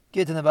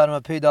Get in the bottom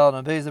of Peidal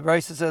and Beis. The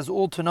Brisa says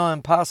all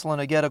Tanaim passel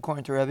and a get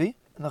according to Rebbe.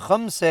 And the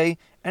Chum say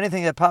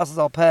anything that passes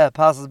al peh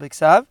passes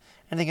b'ksav.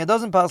 Anything that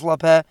doesn't pass al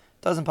peh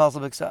doesn't pass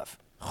al b'ksav.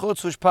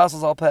 Chutz which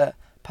passes al peh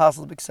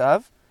passes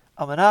b'ksav.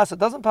 Al manas that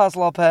doesn't pass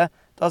al peh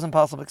doesn't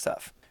pass al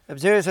b'ksav. Reb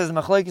Zera says the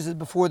machlekes is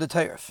before the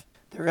Teiref.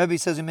 The Rebbe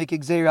says we make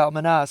Gzeira al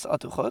manas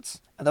atu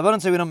chutz, and the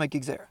Rabbanan say we don't make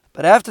Gzeira.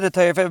 But after the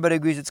Teiref, everybody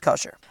agrees it's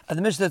kosher. And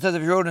the Mishnah says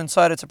if you wrote it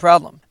inside, it's a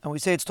problem. And we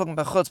say it's talking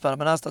about chutz, but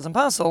manas doesn't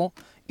passel.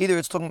 Either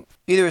it's talking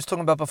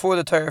about before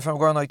the Teiref and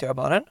we're going like the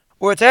Rabbanan,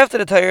 or it's after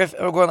the Teiref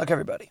and we're going like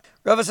everybody.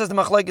 Rava says the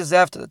machlekes is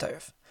after the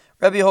Teiref.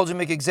 Rebbe holds you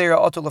make Gzeira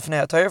atu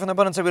lefnei Teiref, and the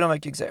Rabbanan say we don't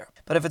make Gzeira.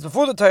 But if it's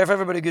before the Teiref,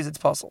 everybody agrees it's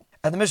passel.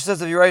 And the Mishnah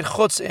says if you write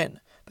chutz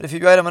in, but if you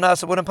write a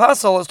manas, it wouldn't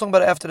passel. It's talking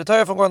about after the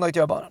Teiref and we're going like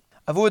the Rabbanan.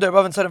 Avud, the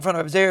Rabbanan said in front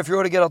of Reb Zera, if you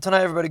were to get al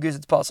tonight, everybody agrees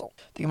it's possible.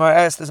 The Gemara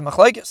asks, there's a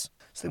machlekes.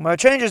 So the Gemara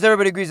changes,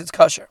 everybody agrees it's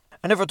kosher.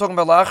 And if we're talking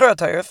about la'achar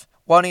ha'teiref,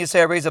 why don't you say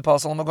I raise a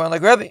apostle and we're going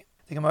like Rebbe?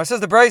 The Gemara says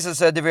the Brisa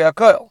said divrei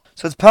hakoil.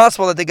 So it's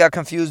possible that they got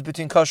confused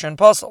between kosher and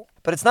apostle.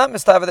 But it's not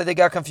mistava that they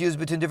got confused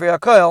between divrei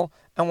hakoil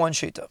and one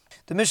shita.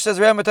 The Mishnah says,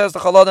 Re'ah matas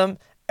l'chaladim,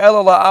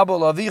 ela la'abo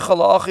la'avicha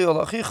la'achi o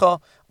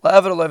la'achicha,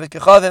 la'eved la'eved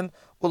kechavim,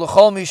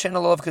 u'l'chol mi she'en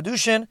la'lav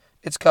kedushin,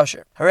 it's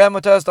kosher. Harei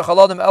mutas the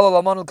chaladim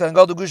ela lamanul kan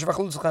gadu gush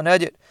v'chlutz kan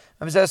edit.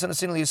 Amizas and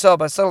asin liyisal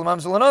by settle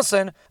mamzel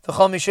anasin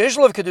v'chol mi sheish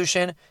lov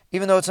kedushin.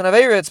 Even though it's an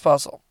aveira, it's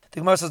possible.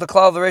 The Gemara says the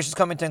klal of the reish is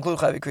coming to include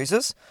chayvi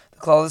krisis. The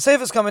klal of the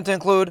seif is coming to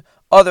include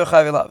other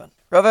chayvi lavin.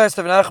 Rav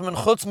Esther Nachman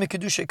chutz mi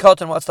kedushay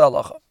katan. What's the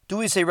halacha? Do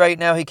we say right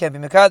now he can't be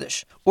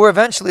mekadosh, or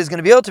eventually he's going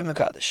to be able to be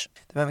mekadosh?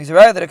 The Mamig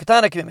Zerayah that a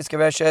katana can be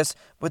miskareshes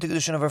with the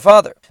kedushin of her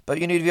father, but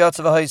you need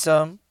v'yatzav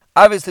haisam.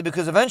 Obviously,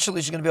 because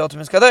eventually she's going to be able to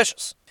be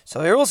miskadeshes.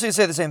 So here also you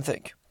say the same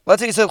thing. Let's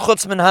say you said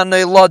chutz min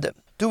hanei ladim.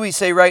 Do we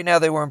say right now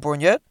they weren't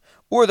born yet,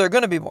 or they're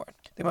going to be born?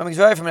 The Gemara makes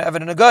right from an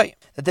Evan and a guy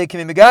that they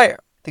can be megayer.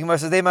 The Gemara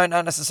says they might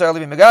not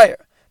necessarily be megayer,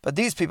 but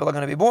these people are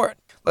going to be born.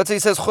 Let's say he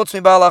says chutz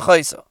min ba'al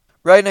ha'chaisa.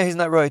 Right now he's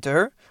not right to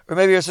her, or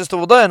maybe her sister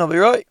will die and he'll be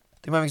right.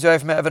 The Gemara makes right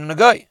from an Evan and a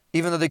guy,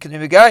 even though they can be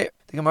megayer.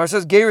 The Gemara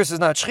says gerus is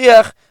not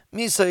shchiach,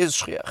 misa is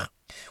shchiach.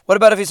 What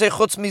about if you say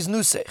chutz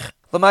miznusech?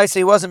 L'maisa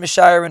he wasn't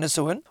mishayer in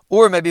Nesuin,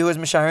 or maybe he was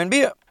mishayer in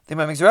Bia. The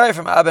Gemara makes right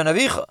from Abba and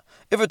Avicha.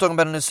 If we're talking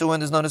about a Nesuin,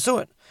 there's no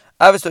Nesuin.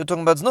 Obviously, we're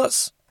talking about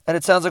Znus. And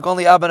it sounds like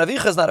only Abba and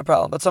Avicha is not a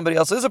problem, but somebody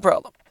else is a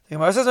problem. The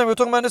Gemara says when we're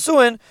talking about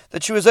Nesuin,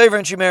 that she was over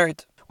and she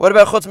married. What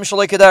about Chutz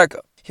Mishalei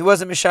Kedarka? He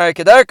wasn't Mishayir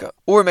Kedarka.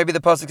 Or maybe the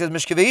Pasuk says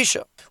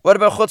Mishkeveisha. What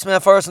about Chutz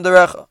Me'afaras and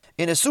Derecha?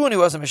 In Nesuin, he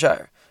wasn't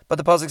Mishayir. But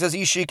the Pasuk says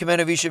Ishi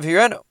Kemenu Vishiv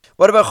Hirenu.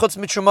 What about Chutz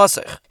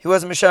Mitrumasech? He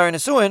wasn't Mishayir in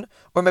Nesuin.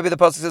 Or maybe the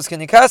Pasuk says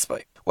Keni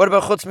Kaspai. What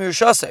about Chutz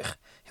Mirushasech?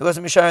 He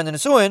wasn't Mishayir in the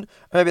Nesuin.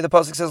 Or maybe the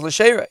Pasuk says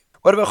L'Sheirei.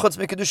 What about Chutz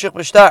Mikedushich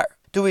B'Shtar?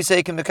 Do we say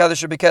he can be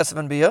Kaddish or be Kesev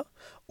and Bia?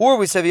 Or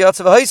we say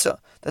V'yatzav Haisa,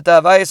 that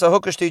the Havayas are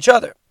hookish to each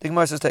other. The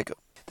Gemara says Teku.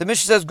 The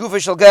Mishnah says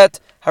Gufa shall get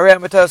Harei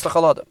Matas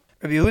L'Chaladim.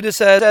 Rabbi Yehuda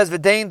says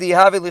V'dein di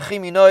Havi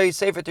L'chim Yinoi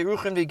Sefer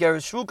Teruchim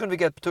V'geres Shvukin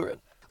V'get Pturin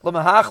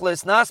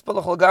L'mahachlis Naspa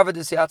L'cholgava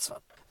Dis Yatzvan.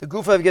 The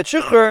Gufa of Get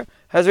Shukher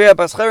has Re'at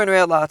Baschayr and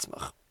Re'at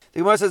La'atzmach. The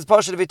Gemara says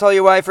Pasha if you tell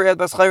your wife Re'at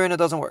Baschayr it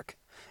doesn't work.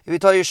 If you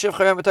tell your Shiv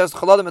Harei Matas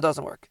L'Chaladim it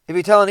doesn't work. If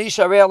you tell an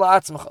Isha Re'at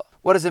La'atzmacha,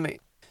 what does it mean?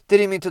 Did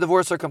he mean to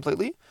divorce her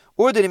completely?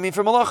 Or did he mean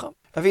for malachim?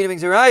 Avina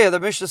means Zeraya, the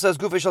Mishnah says,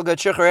 Gufa shall get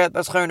shecher at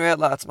baschar and re'at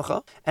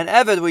la'atzmacha. And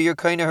Eved, where you're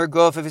kind of her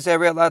gof, if you say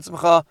re'at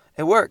la'atzmacha,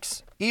 it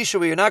works. Isha,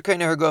 where you're not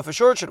kind of her gof, for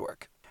sure it should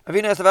work.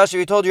 Avina asked Avashi, if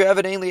you told your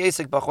Eved ainly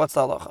asik bach, what's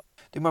the halacha?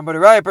 The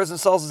Gemara, a person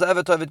sells his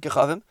Eved to Eved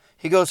kechavim,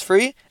 he goes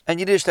free, and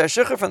Yiddish to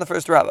shecher from the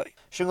first rabbi.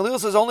 Shingalil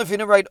says only if you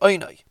didn't write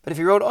oinai. But if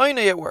you wrote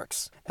oinai, it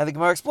works. And the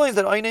Gemara explains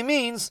that oinai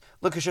means,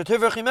 look,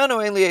 shetivach imenu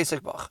ainly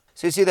asik bach.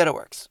 So you see that it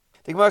works.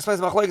 The Gemara explains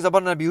Machlekes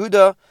Rabbanan Rabbi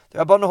Yehuda. The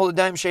Rabbanan hold a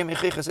daim shem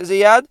mechichas is a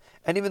yad,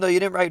 and even though you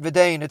didn't write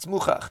v'dein, it's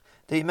muchach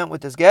that you meant with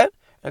this get.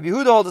 Rabbi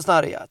Yehuda holds it's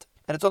not a yad,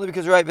 and it's only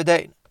because you write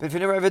v'dein. But if you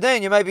didn't write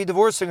v'dein, you might be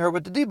divorcing her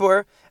with the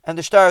dibur, and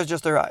the shtar is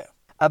just a raya.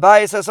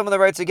 Abaye says someone that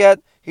writes a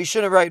get, he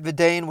shouldn't write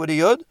v'dein with a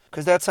yud,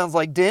 because that sounds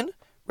like din,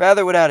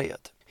 rather without a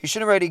yud. He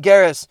shouldn't write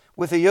igeres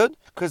with a yud,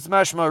 because it's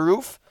mashma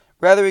roof,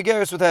 rather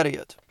igeres without a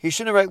yud. He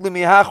shouldn't write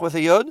limiyach with a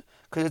yud,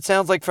 because it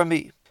sounds like from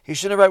me. He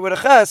shouldn't write with a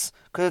ches,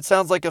 because it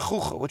sounds like a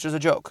chucha, which is a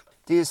joke.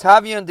 The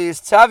Ishavian, the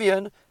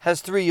Istzavian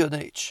has 3 yud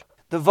in each.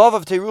 The vav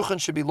of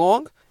Teruchan should be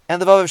long, and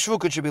the vav of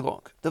Shvukin should be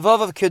long. The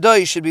vav of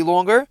Kedai should be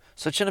longer,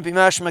 so it shouldn't be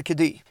mashma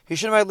kedi. He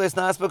shouldn't write les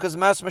nasba because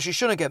mashma she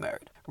shouldn't get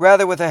married.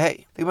 Rather with a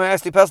hey. The Gemara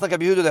asked the Pasuk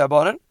Rabbi Yehuda the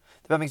Abanan.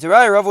 The Bamik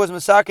Zerayah Rav was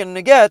masakin in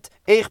a get.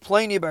 Eich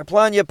plani bar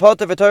planya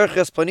pota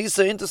v'torches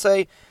planisa into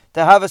say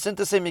to have us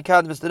into say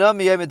mikad misdinam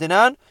miyem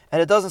dinan,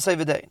 and it doesn't say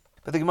v'dein.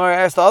 But the Gemara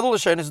asked the other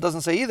Lashonis, it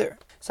doesn't say either.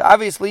 So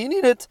obviously you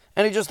need it,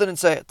 and he just didn't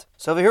say it.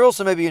 So over here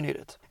also maybe you need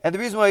it. And the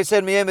reason why he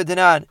said Miyem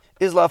Dinan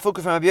is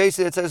La'afuka from Rabbi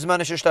Yossi that says Zman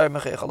Shishtar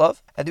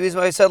Mechechalav. And the reason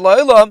why he said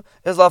La'ilam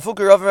is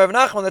La'afuka Rav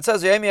Nachman that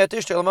says Yemi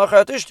Atishti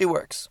L'macha Atishti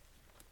works.